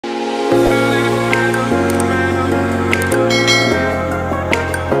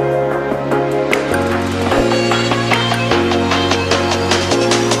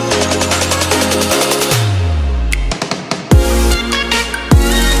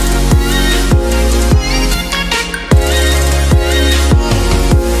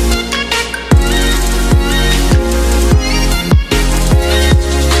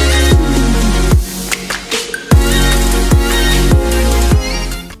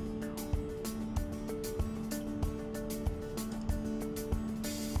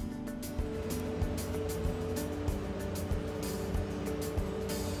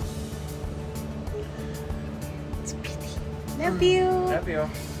Love you. Love you.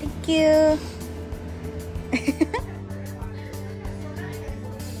 Thank you.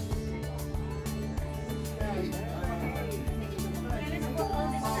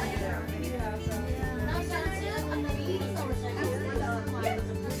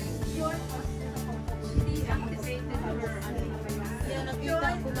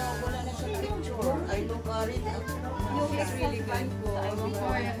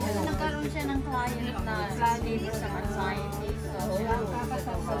 Nagkaroon siya ng client na slave sa anxiety. So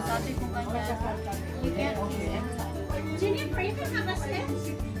sabi ko kanya, you can't eat. Jenny, pray for have a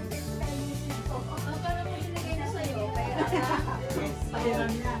steps. Akala ko sinigay na sa'yo. Akala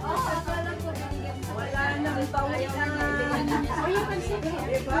ko binigyan mo. Wala na, bawi na. Or you can sit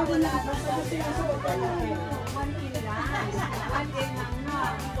here. Wala na.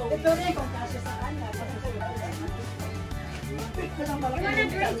 Ito rin kung kasi sa kanya.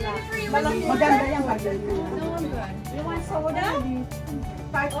 Maganda yung maganda. You want soda?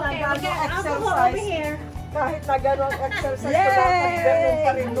 Kahit Okay, na we got gano'ng alcohol over exercise, here. kahit na gano'ng exercise, dapat gano'n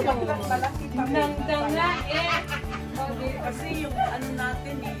pa rin. Malaki pa rin. Nangdanga eh. Kasi yung ano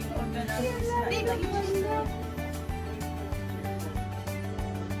natin eh, yung organizers na.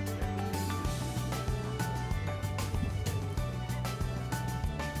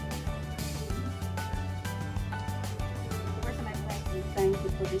 We thank you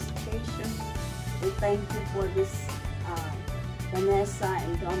for this occasion. We thank you for this Vanessa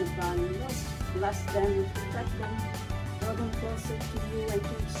and Donovan. Lord, bless them and protect them. Draw them closer to you and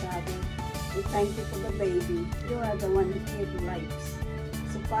to each other. We thank you for the baby. You are the one who gave lives.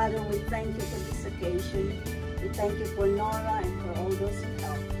 So Father, we thank you for this occasion. We thank you for Nora and for all those who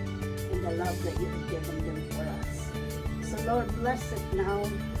help and the love that you have given them for us. So Lord, bless it now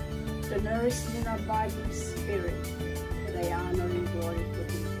to nourish in our body and spirit. I honor and glory for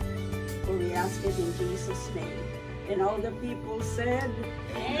thee. For we ask it in Jesus' name. And all the people said,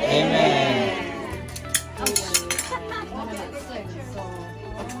 Amen.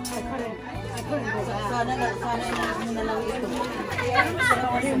 Sana na lang ito.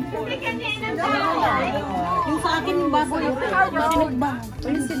 Yung sa akin yung baboy. Sinukbang.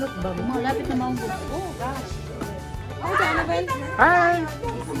 Yung sinukbang. Malapit na maubos. Oh gosh. Hi, Donovan. Hi.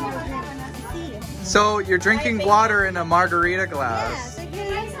 So you're drinking water in a margarita glass.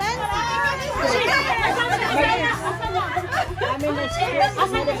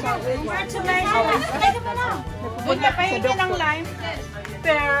 Pagkapahingi ng lime,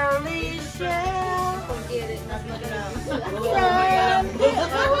 fairly shell.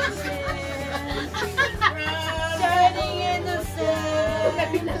 Shining in the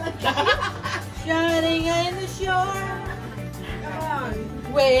sun, shining in the shore.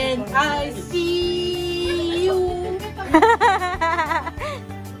 When I see you.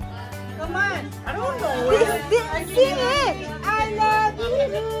 Come on. I don't know. Sing it. I love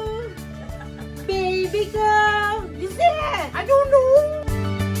you. Baby girl. You sing it. I don't know.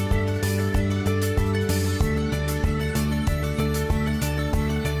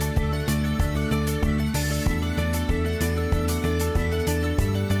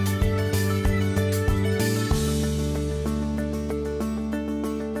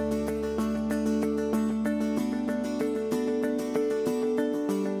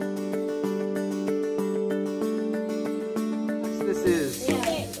 This is.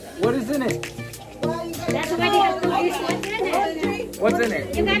 What is in it? That's what you have to use. What's in it? What's in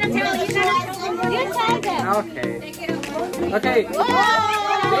it? You gotta tell you tell them. Okay. Okay.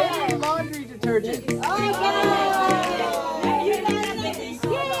 Baby laundry detergent.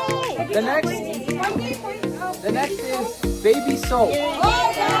 The next is baby soap.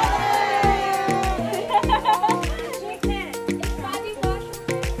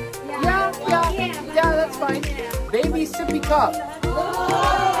 Yeah, that's fine. Baby sippy cup.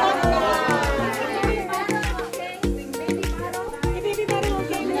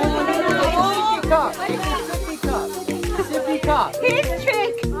 Sippy cup. Here's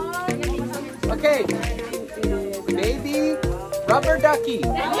trick. Okay. Baby rubber ducky.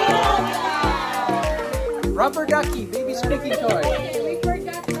 Rubber ducky, baby squeaky toy.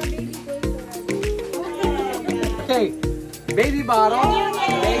 Okay. Baby bottle.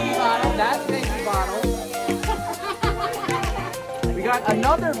 Baby bottle. That's baby bottle. We got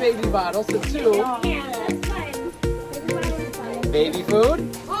another baby bottle, so two. Baby food.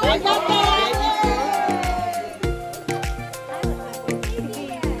 Baby food.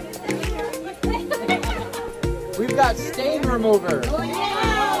 We've got stain remover.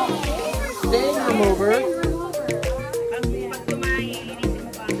 Stain remover.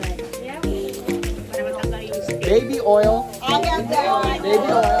 Baby oil.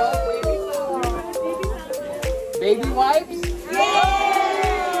 Baby oil. Baby wipes.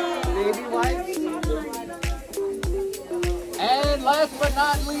 Baby wipes. And last but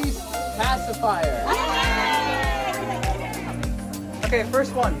not least, pacifier. Okay,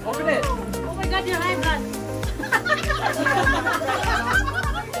 first one. Open it. Oh my God, your eyebrows.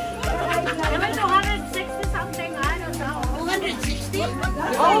 It was 260 something. I don't know. 260? Oh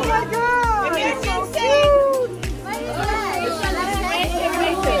my God! It's so cute! What is that?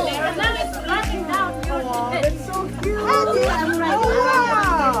 And now it's flattening down. It's so cute! Oh,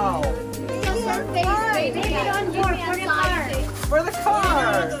 wow! baby on board for the car. For the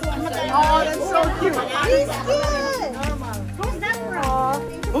car! Oh, that's so cute! Who's that from?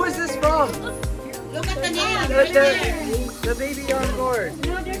 Who is this from? Look at the name. The baby on board.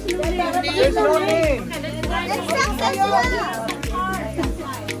 No, there's no name. There's no name.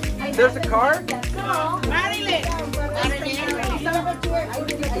 There's a car? Marilyn!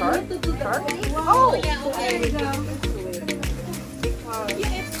 Car? Oh!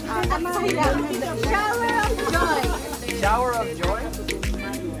 Shower of joy?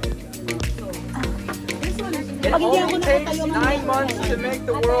 It only takes 9 months to make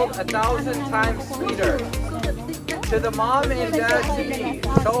the world 1,000 times sweeter. To the mom and dad to be,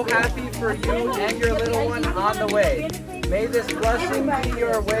 so happy for you and your little one on the way. May this blessing be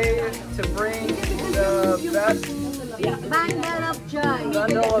your way to bring the best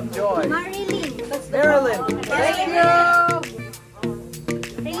bundle of joy. Marilyn, thank you!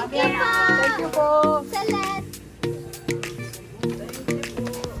 Thank you. Thank you po!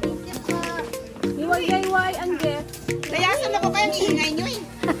 Iway ang gift. Layasan ako kayo, iingay nyo eh.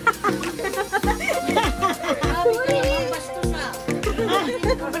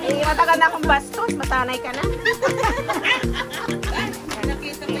 Matagal na akong bastos. Masanay ka na.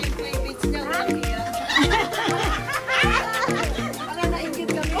 Nakita ko yung favorites niya.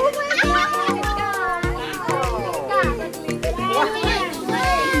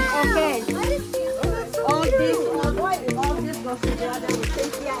 Okay. All this goes together with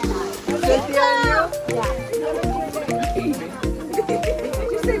Cynthia and I. Cynthia and you? Yeah.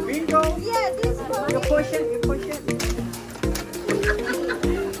 Did you say bingo? Yeah, this one. You push it, you push it.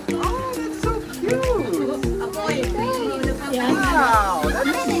 Oh, that's so cute! Wow,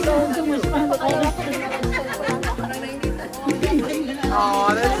 that's so cute! Oh,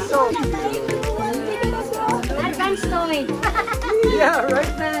 that's so cute! Advanced toy. Yeah,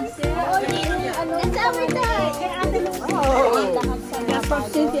 right? It's our toy. Oh! From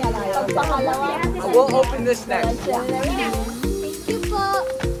Cynthia and I. We'll open this next. Thank you po.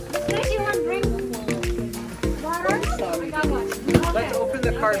 Guys, you want drink? Water? Let's open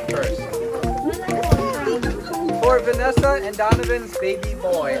the card first. For Vanessa and Donovan's baby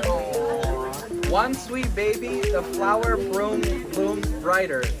boy. Aww. One sweet baby, the flower blooms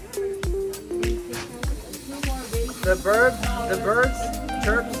brighter. The birds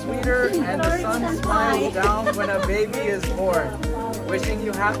chirp sweeter, and the sun smiles down when a baby is born. Wishing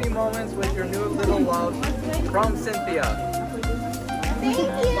you happy moments with your new little love from Cynthia. Thank you.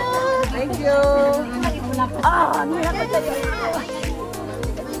 Thank you.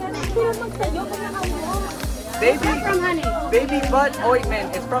 Baby butt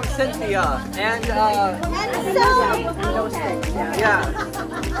ointment is from Cynthia, and yeah.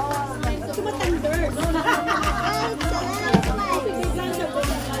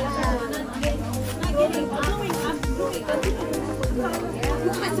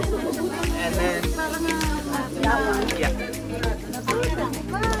 And then yeah.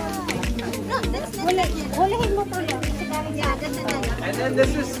 And then this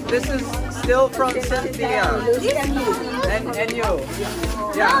is still from Cynthia. And you.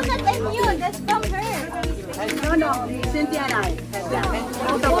 Yeah. No, not you. That's from her. No, Cynthia and I.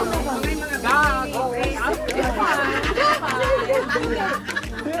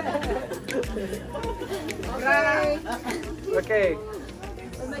 Okay.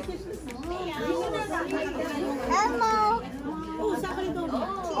 Elmo.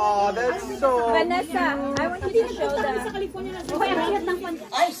 Oh, that's so. Vanessa, I want you to show them.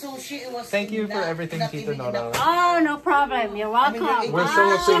 Thank you for everything, Tito Nora. Oh, no problem. You're welcome. We're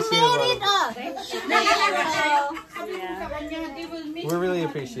so appreciative of it. We're really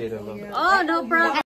appreciative of it. Oh, no problem.